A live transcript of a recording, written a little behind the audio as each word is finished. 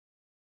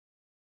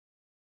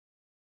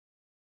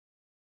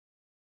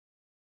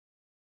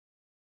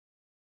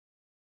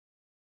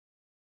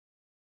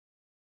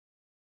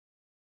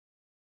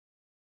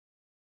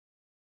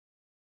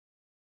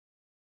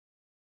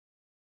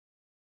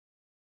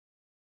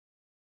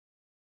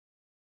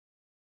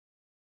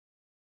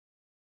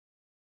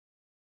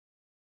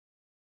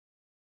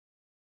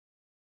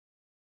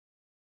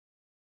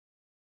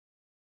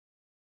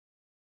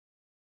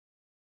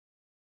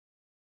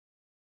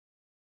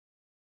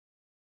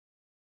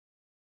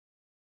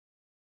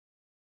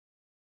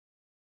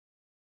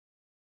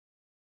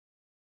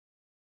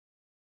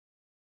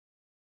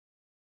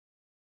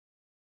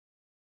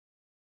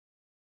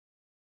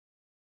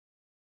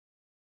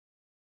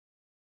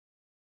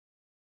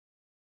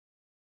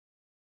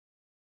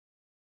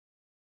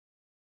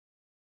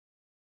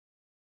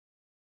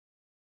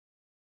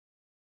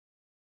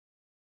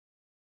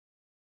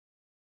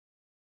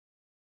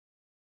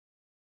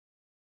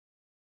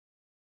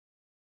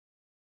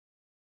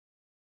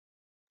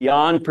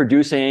beyond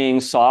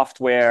producing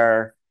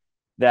software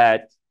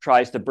that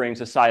tries to bring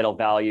societal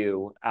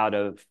value out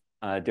of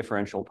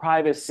differential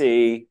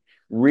privacy,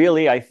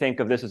 really, I think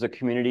of this as a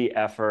community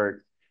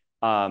effort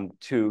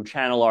to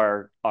channel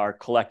our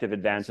collective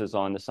advances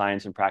on the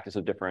science and practice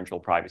of differential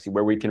privacy,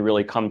 where we can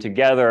really come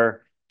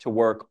together to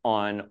work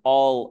on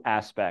all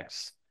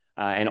aspects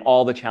and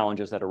all the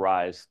challenges that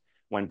arise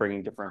when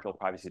bringing differential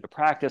privacy to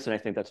practice. And I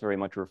think that's very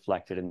much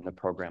reflected in the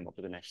program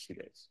over the next few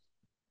days.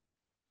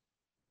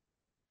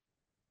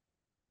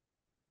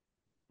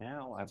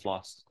 Now I've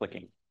lost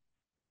clicking.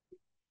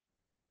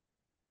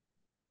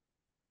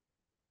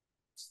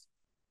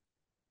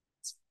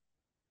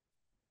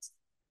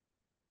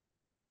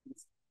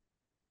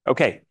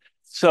 Okay,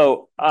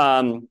 so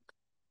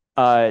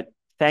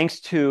thanks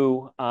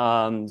to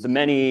the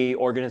many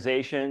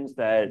organizations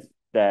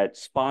that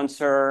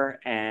sponsor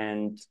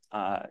and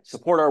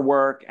support our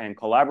work and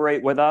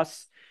collaborate with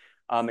us,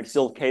 it's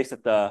still the case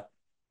that the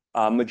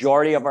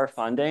majority of our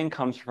funding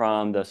comes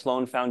from the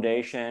Sloan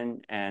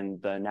Foundation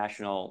and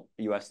the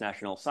U.S.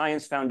 National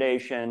Science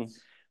Foundation.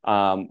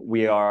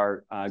 We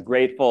are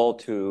grateful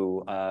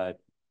to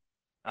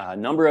a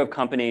number of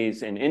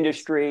companies in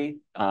industry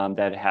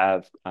that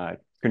have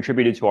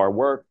contributed to our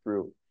work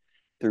through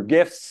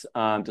gifts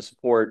to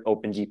support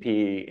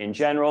OpenDP in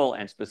general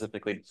and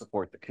specifically to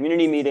support the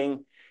community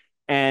meeting.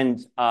 And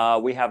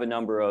we have a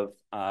number of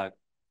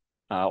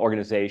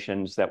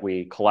organizations that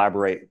we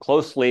collaborate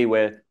closely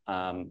with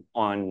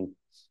on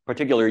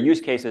particular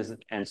use cases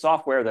and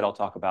software that I'll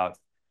talk about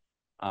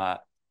a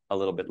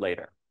little bit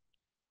later.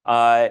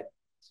 The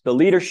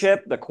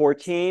leadership, the core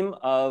team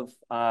of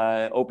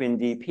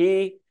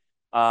OpenDP,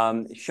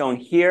 shown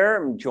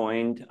here. I'm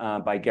joined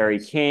by Gary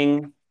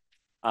King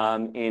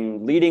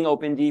in leading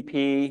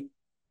OpenDP.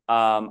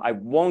 I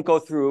won't go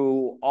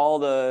through all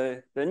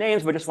the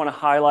names, but just want to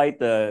highlight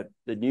the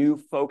new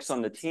folks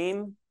on the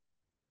team.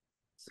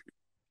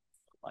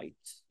 Light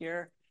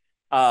here.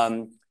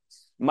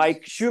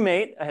 Mike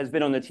Shoemate has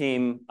been on the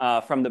team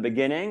from the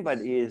beginning, but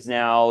he is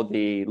now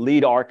the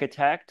lead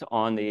architect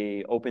on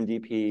the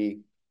OpenDP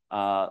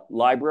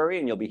library,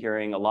 and you'll be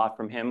hearing a lot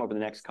from him over the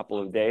next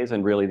couple of days,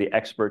 and really the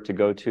expert to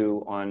go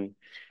to on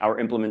our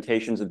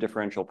implementations of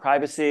differential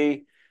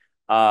privacy.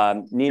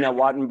 Nina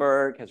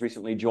Wattenberg has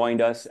recently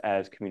joined us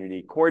as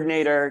community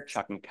coordinator.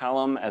 Chuck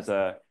McCallum as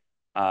a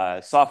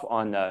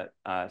on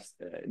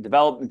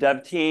the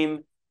dev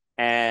team,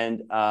 and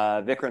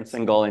Vikram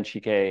Singhal and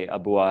Chike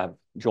Abua have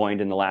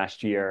joined in the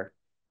last year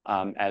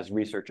as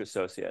research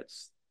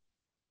associates.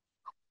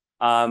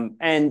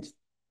 As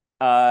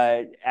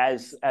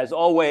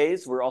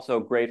always, we're also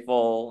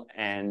grateful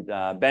and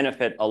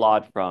benefit a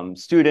lot from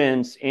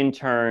students,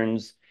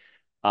 interns,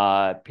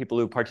 people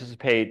who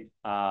participate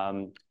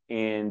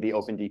in the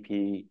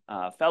OpenDP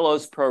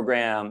Fellows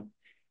Program,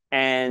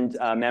 and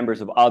members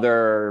of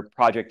other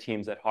project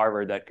teams at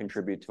Harvard that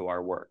contribute to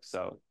our work.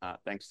 So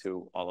thanks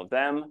to all of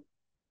them.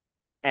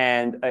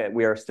 And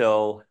we are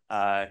still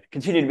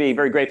continue to be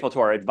very grateful to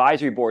our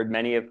advisory board,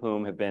 many of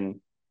whom have been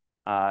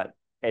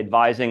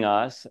advising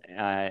us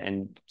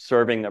and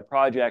serving the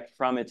project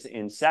from its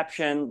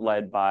inception,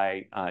 led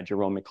by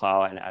Jerome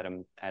McClough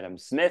and Adam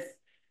Smith,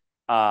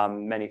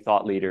 many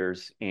thought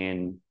leaders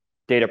in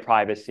data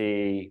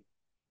privacy,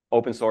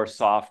 open source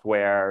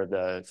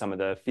software, some of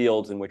the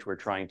fields in which we're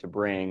trying to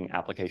bring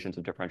applications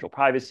of differential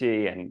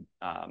privacy and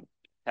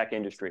tech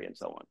industry and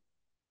so on.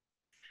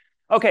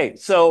 Okay,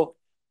 so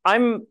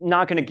I'm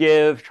not going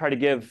to try to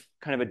give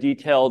kind of a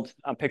detailed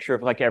picture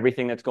of like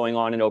everything that's going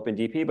on in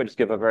OpenDP, but just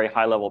give a very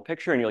high level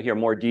picture, and you'll hear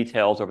more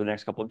details over the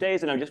next couple of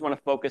days. And I just want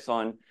to focus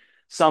on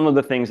some of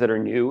the things that are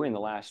new in the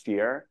last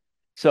year.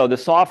 So the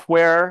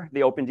software,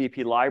 the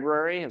OpenDP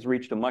library, has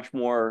reached a much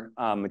more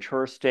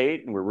mature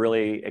state, and we're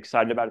really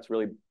excited about it. It's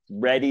really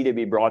ready to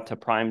be brought to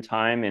prime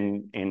time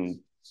in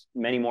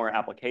many more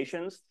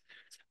applications.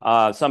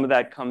 Some of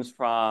that comes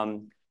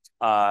from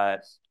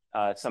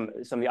some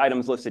of the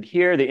items listed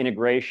here, the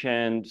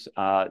integrations,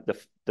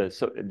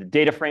 the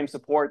data frame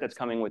support that's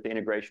coming with the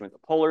integration with the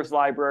Polars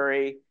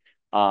library,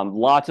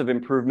 lots of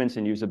improvements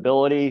in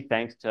usability,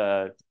 thanks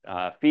to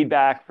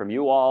feedback from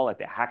you all at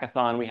the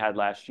hackathon we had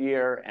last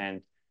year,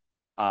 and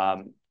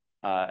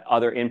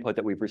other input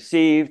that we've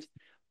received.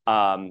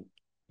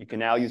 You can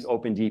now use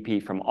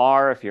OpenDP from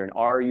R if you're an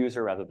R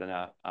user rather than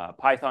a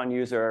Python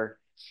user.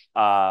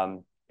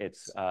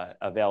 It's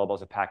available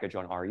as a package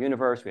on R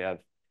Universe. We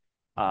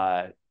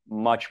have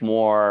much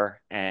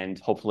more and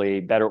hopefully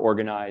better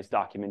organized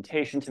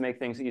documentation to make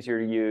things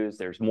easier to use.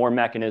 There's more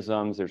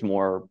mechanisms. There's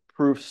more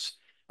proofs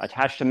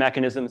attached to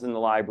mechanisms in the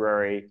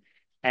library.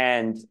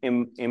 And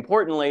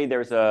importantly,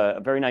 there's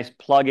a very nice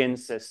plugin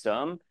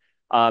system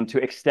to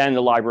extend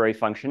the library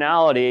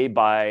functionality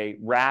by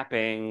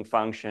wrapping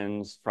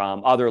functions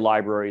from other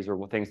libraries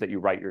or things that you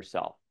write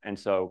yourself. And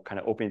so kind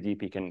of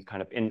OpenDP can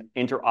kind of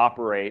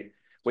interoperate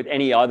with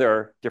any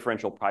other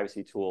differential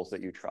privacy tools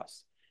that you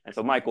trust. And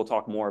so Mike will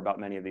talk more about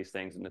many of these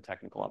things in the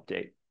technical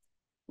update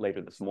later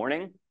this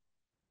morning.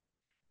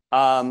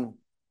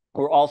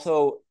 We're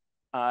also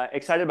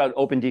excited about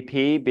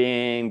OpenDP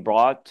being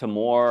brought to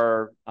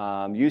more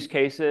use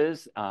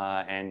cases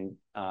and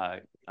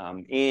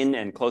in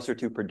and closer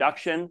to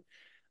production.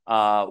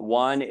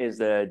 One is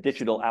the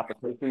Digital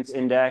Applications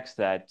Index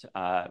that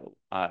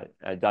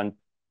done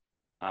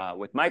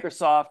with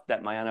Microsoft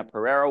that Mayana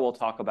Pereira will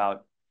talk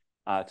about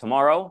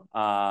tomorrow.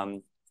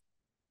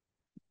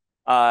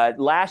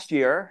 Last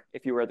year,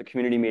 if you were at the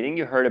community meeting,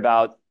 you heard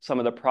about some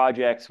of the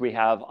projects we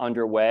have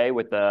underway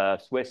with the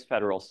Swiss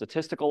Federal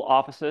Statistical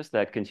Offices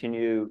that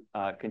continue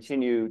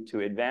to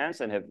advance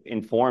and have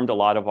informed a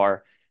lot of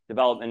our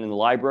development in the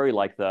library,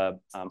 like the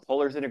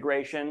Polars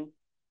integration.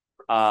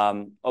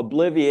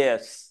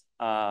 Oblivious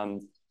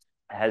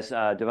has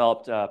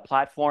developed a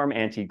platform,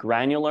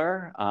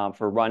 Anti-Granular,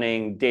 for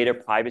running data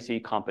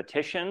privacy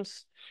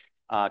competitions.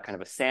 Kind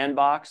of a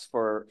sandbox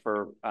for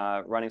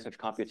running such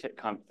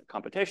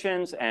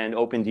competitions, and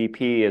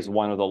OpenDP is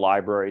one of the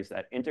libraries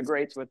that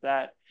integrates with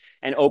that.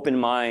 And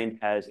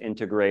OpenMind has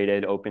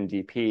integrated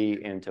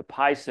OpenDP into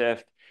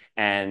PySift,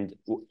 and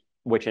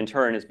which in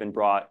turn has been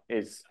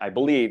I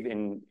believe,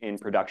 in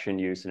production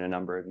use in a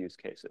number of use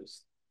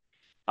cases.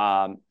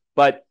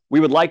 But we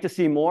would like to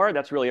see more.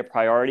 That's really a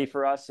priority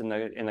for us in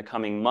the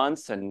coming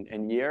months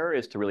and year,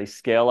 is to really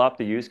scale up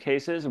the use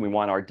cases. And we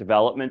want our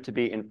development to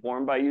be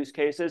informed by use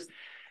cases.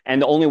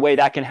 And the only way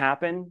that can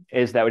happen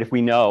is that if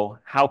we know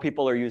how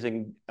people are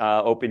using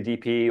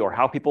OpenDP or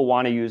how people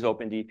want to use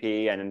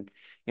OpenDP, and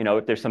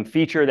if there's some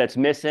feature that's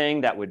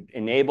missing that would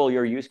enable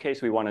your use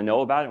case, we want to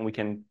know about it, and we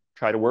can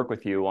try to work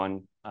with you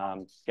on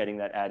getting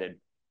that added.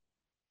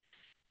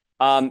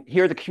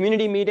 Here at the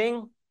community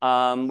meeting,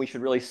 we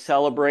should really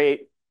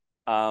celebrate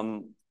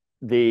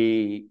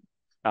the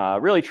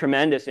really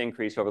tremendous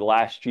increase over the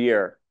last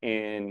year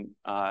in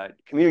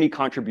community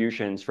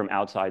contributions from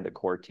outside the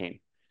core team.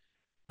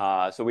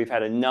 So we've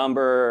had a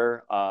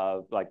number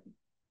of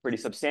pretty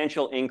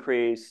substantial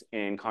increase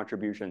in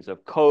contributions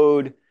of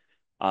code,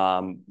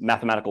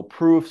 mathematical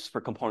proofs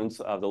for components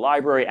of the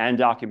library, and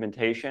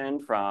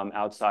documentation from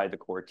outside the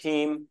core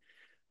team.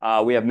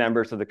 We have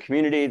members of the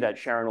community that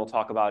Sharon will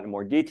talk about in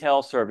more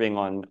detail, serving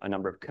on a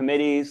number of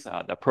committees,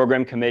 the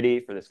program committee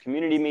for this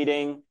community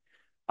meeting,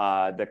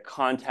 the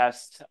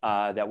contest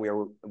that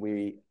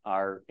we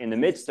are in the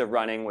midst of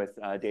running with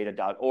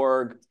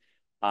data.org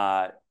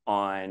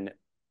on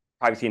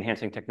privacy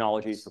enhancing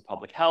technologies for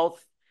public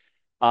health.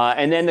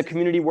 And then the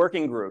community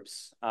working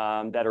groups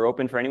that are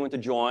open for anyone to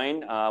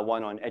join,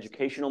 one on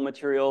educational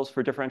materials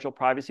for differential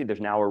privacy. There's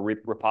now a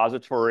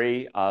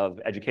repository of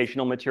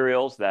educational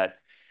materials that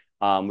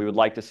we would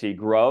like to see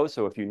grow.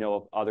 So if you know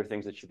of other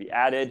things that should be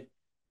added,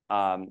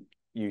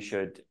 you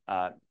should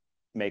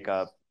make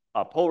a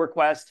pull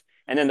request.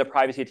 And then the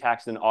privacy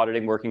tax and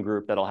auditing working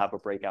group that'll have a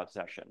breakout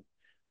session.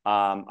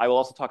 I will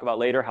also talk about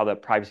later how the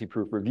Privacy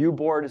Proof Review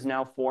Board is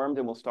now formed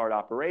and will start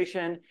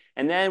operation.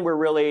 And then we're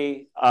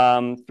really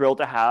thrilled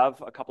to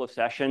have a couple of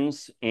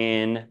sessions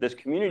in this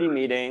community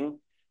meeting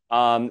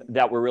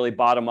that were really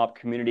bottom-up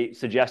community,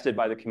 suggested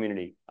by the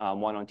community.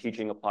 One on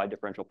teaching applied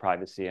differential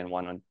privacy and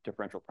one on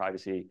differential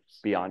privacy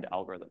beyond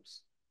algorithms.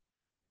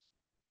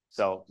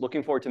 So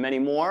looking forward to many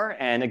more.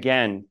 And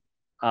again,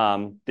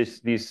 some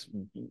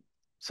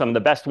of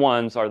the best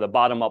ones are the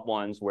bottom-up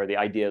ones where the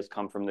ideas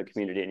come from the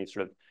community and you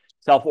sort of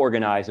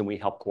self-organize and we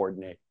help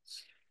coordinate.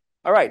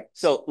 All right,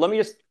 so let me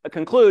just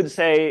conclude,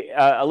 say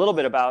a little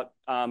bit about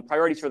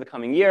priorities for the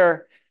coming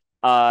year.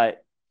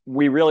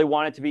 We really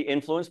want it to be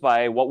influenced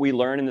by what we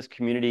learn in this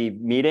community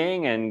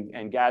meeting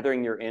and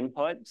gathering your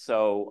input.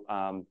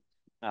 So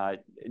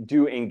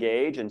do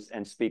engage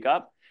and speak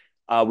up.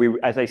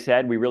 As I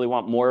said, we really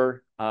want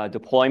more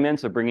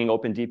deployments of bringing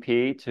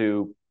OpenDP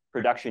to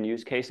production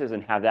use cases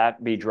and have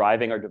that be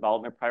driving our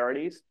development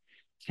priorities.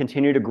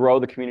 Continue to grow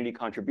the community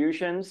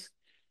contributions.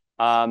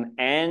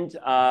 And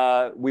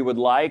we would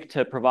like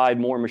to provide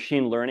more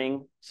machine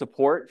learning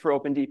support for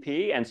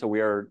OpenDP. And so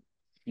we're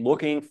in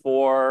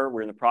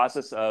the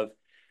process of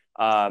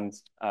trying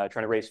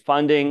to raise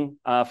funding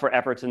for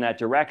efforts in that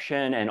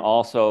direction, and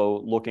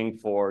also looking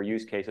for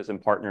use cases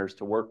and partners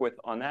to work with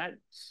on that.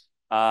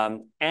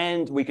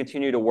 And we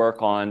continue to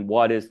work on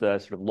what is the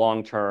sort of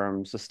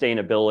long-term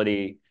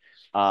sustainability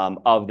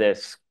of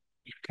this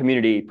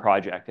community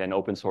project. And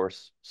open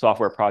source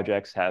software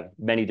projects have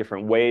many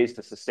different ways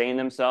to sustain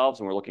themselves,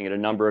 and we're looking at a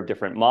number of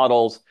different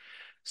models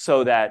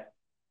so that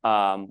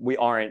we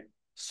aren't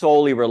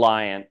solely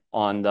reliant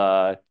on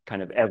the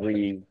kind of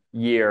every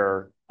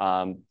year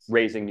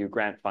raising new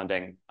grant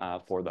funding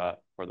for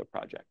the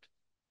project.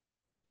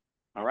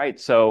 All right,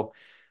 so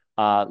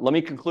let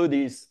me conclude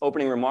these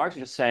opening remarks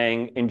just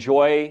saying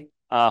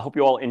hope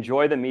you all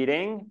enjoy the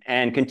meeting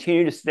and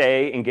continue to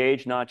stay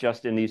engaged, not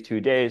just in these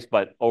 2 days,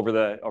 but over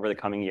the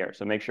coming year.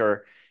 So make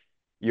sure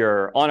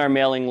you're on our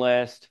mailing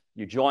list,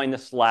 you join the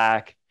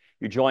Slack,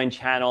 you join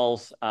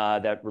channels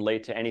that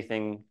relate to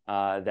anything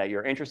that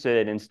you're interested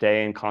in, and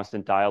stay in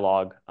constant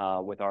dialogue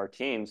with our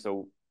team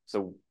so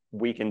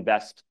we can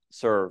best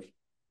serve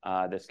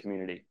this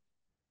community.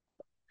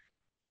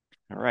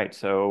 All right,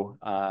 so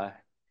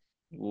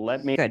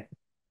let me... Good.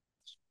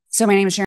 So my name is Sharon.